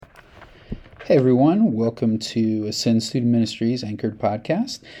Hey everyone, welcome to Ascend Student Ministries Anchored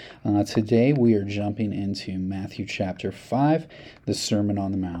Podcast. Today we are jumping into Matthew chapter 5, the Sermon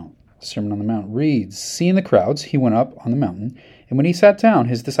on the Mount. The Sermon on the Mount reads, "Seeing the crowds, he went up on the mountain, and when he sat down,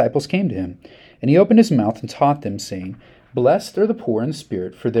 his disciples came to him. And he opened his mouth and taught them, saying, Blessed are the poor in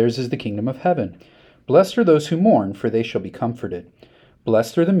spirit, for theirs is the kingdom of heaven. Blessed are those who mourn, for they shall be comforted.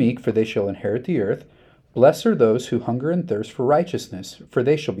 Blessed are the meek, for they shall inherit the earth. Blessed are those who hunger and thirst for righteousness, for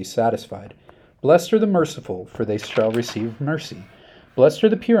they shall be satisfied. Blessed are the merciful, for they shall receive mercy. Blessed are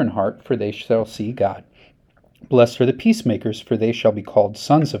the pure in heart, for they shall see God. Blessed are the peacemakers, for they shall be called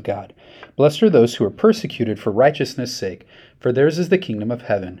sons of God. Blessed are those who are persecuted for righteousness' sake, for theirs is the kingdom of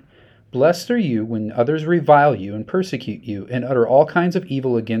heaven. Blessed are you when others revile you and persecute you, and utter all kinds of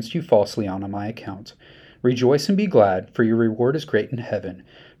evil against you falsely on my account. Rejoice and be glad, for your reward is great in heaven,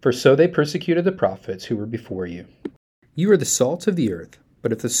 for so they persecuted the prophets who were before you. You are the salt of the earth.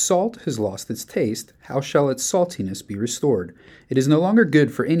 But if the salt has lost its taste, how shall its saltiness be restored? It is no longer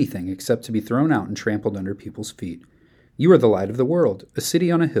good for anything except to be thrown out and trampled under people's feet. You are the light of the world. A city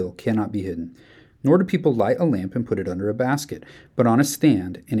on a hill cannot be hidden. Nor do people light a lamp and put it under a basket, but on a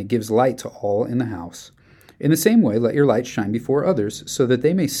stand, and it gives light to all in the house. In the same way, let your light shine before others, so that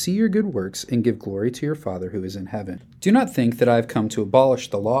they may see your good works and give glory to your Father who is in heaven. Do not think that I have come to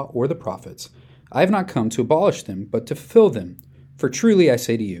abolish the law or the prophets. I have not come to abolish them, but to fulfill them. For truly I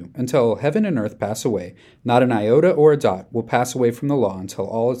say to you, until heaven and earth pass away, not an iota or a dot will pass away from the law until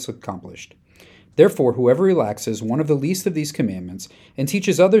all is accomplished. Therefore, whoever relaxes one of the least of these commandments and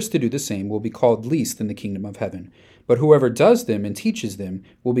teaches others to do the same will be called least in the kingdom of heaven. But whoever does them and teaches them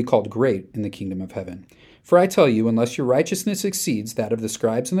will be called great in the kingdom of heaven. For I tell you, unless your righteousness exceeds that of the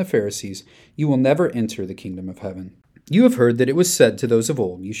scribes and the Pharisees, you will never enter the kingdom of heaven. You have heard that it was said to those of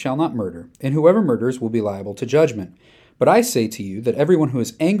old, You shall not murder, and whoever murders will be liable to judgment. But I say to you that everyone who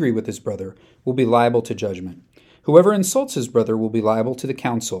is angry with his brother will be liable to judgment. Whoever insults his brother will be liable to the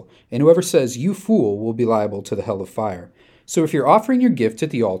council, and whoever says, You fool, will be liable to the hell of fire. So if you're offering your gift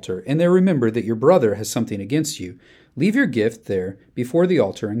at the altar, and there remember that your brother has something against you, leave your gift there before the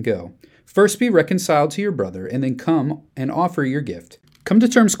altar and go. First be reconciled to your brother, and then come and offer your gift. Come to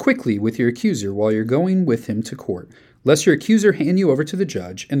terms quickly with your accuser while you're going with him to court, lest your accuser hand you over to the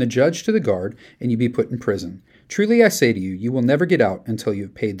judge, and the judge to the guard, and you be put in prison. Truly I say to you, you will never get out until you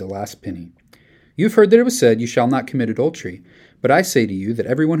have paid the last penny. You have heard that it was said, You shall not commit adultery. But I say to you that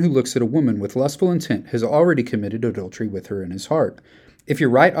everyone who looks at a woman with lustful intent has already committed adultery with her in his heart. If your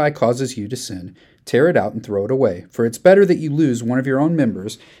right eye causes you to sin, tear it out and throw it away. For it's better that you lose one of your own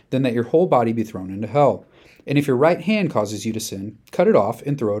members than that your whole body be thrown into hell. And if your right hand causes you to sin, cut it off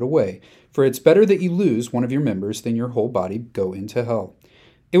and throw it away. For it's better that you lose one of your members than your whole body go into hell.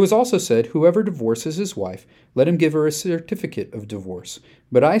 It was also said, Whoever divorces his wife, let him give her a certificate of divorce.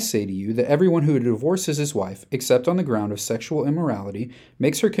 But I say to you that everyone who divorces his wife, except on the ground of sexual immorality,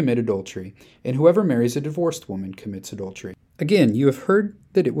 makes her commit adultery, and whoever marries a divorced woman commits adultery. Again, you have heard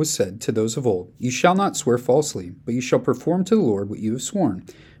that it was said to those of old, You shall not swear falsely, but you shall perform to the Lord what you have sworn.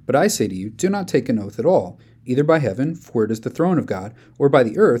 But I say to you, do not take an oath at all, either by heaven, for it is the throne of God, or by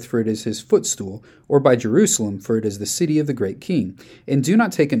the earth, for it is his footstool, or by Jerusalem, for it is the city of the great king. And do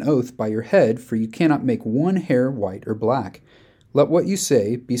not take an oath by your head, for you cannot make one hair white or black. Let what you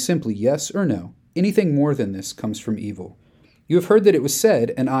say be simply yes or no. Anything more than this comes from evil. You have heard that it was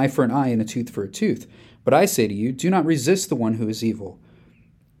said, An eye for an eye and a tooth for a tooth. But I say to you, do not resist the one who is evil.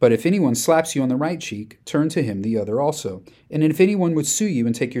 But if anyone slaps you on the right cheek, turn to him the other also. And if anyone would sue you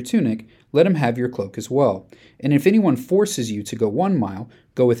and take your tunic, let him have your cloak as well. And if anyone forces you to go 1 mile,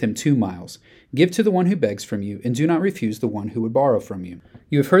 go with him 2 miles. Give to the one who begs from you, and do not refuse the one who would borrow from you.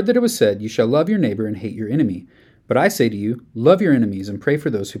 You have heard that it was said, You shall love your neighbor and hate your enemy. But I say to you, love your enemies and pray for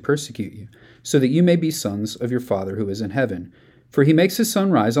those who persecute you, so that you may be sons of your Father who is in heaven. For he makes his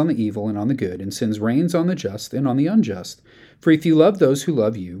sun rise on the evil and on the good, and sends rains on the just and on the unjust. For if you love those who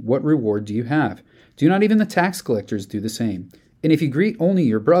love you, what reward do you have? Do not even the tax collectors do the same? And if you greet only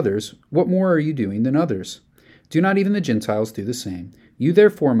your brothers, what more are you doing than others? Do not even the Gentiles do the same? You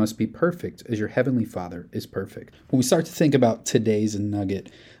therefore must be perfect, as your heavenly Father is perfect. When we start to think about today's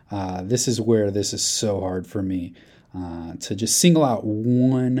nugget, this is where this is so hard for me. To just single out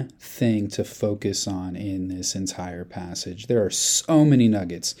one thing to focus on in this entire passage. There are so many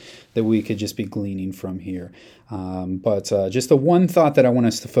nuggets that we could just be gleaning from here. But just the one thought that I want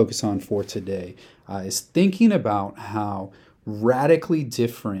us to focus on for today is thinking about how radically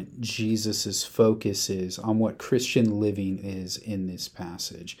different Jesus's focus is on what Christian living is in this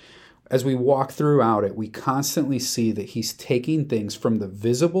passage. As we walk throughout it, we constantly see that he's taking things from the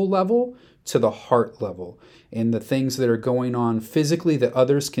visible level to the heart level, and the things that are going on physically that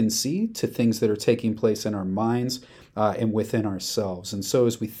others can see to things that are taking place in our minds and within ourselves. And so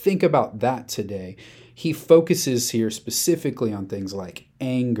as we think about that today, he focuses here specifically on things like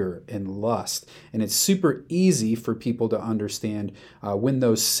anger and lust. And it's super easy for people to understand when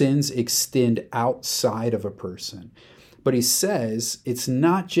those sins extend outside of a person. But he says it's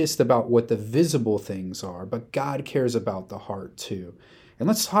not just about what the visible things are, but God cares about the heart too. And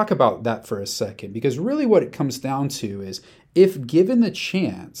let's talk about that for a second, because really what it comes down to is if given the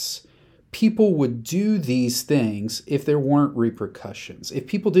chance, people would do these things if there weren't repercussions. If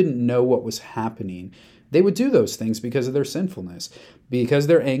people didn't know what was happening, they would do those things because of their sinfulness. Because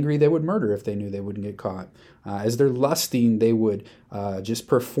they're angry, they would murder if they knew they wouldn't get caught. As they're lusting, they would just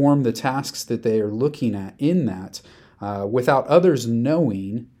perform the tasks that they are looking at in that without others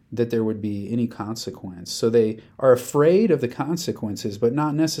knowing that there would be any consequence. So they are afraid of the consequences, but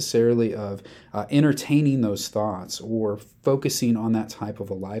not necessarily of entertaining those thoughts or focusing on that type of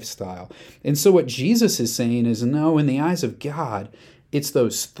a lifestyle. And so what Jesus is saying is, no, in the eyes of God, it's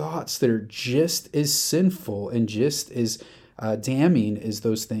those thoughts that are just as sinful and just as damning as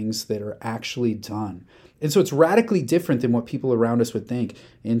those things that are actually done. And so it's radically different than what people around us would think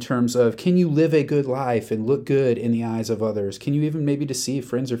in terms of, can you live a good life and look good in the eyes of others? Can you even maybe deceive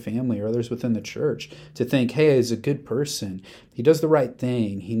friends or family or others within the church to think, hey, he's a good person. He does the right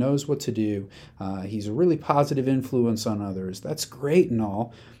thing. He knows what to do. He's a really positive influence on others. That's great and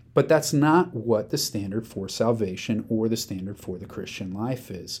all. But that's not what the standard for salvation or the standard for the Christian life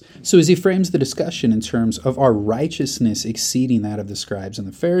is. So as he frames the discussion in terms of our righteousness exceeding that of the scribes and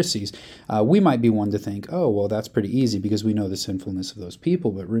the Pharisees, we might be one to think, oh, well, that's pretty easy because we know the sinfulness of those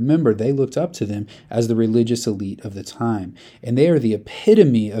people. But remember, they looked up to them as the religious elite of the time. And they are the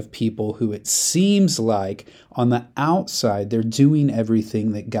epitome of people who it seems like on the outside, they're doing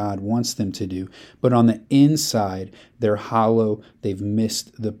everything that God wants them to do. But on the inside, they're hollow. They've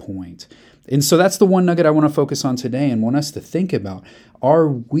missed the point. And so that's the one nugget I want to focus on today and want us to think about. Are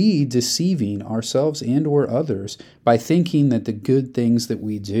we deceiving ourselves and or others by thinking that the good things that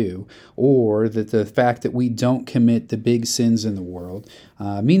we do or that the fact that we don't commit the big sins in the world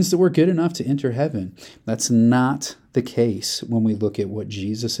means that we're good enough to enter heaven? That's not the case when we look at what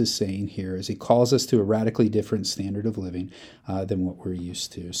Jesus is saying here as he calls us to a radically different standard of living than what we're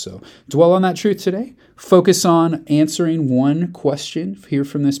used to. So dwell on that truth today. Focus on answering one question here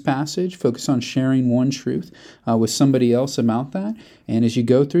from this passage. Focus on sharing one truth with somebody else about that. And as you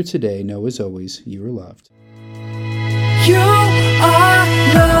go through today, know as always, you are loved. You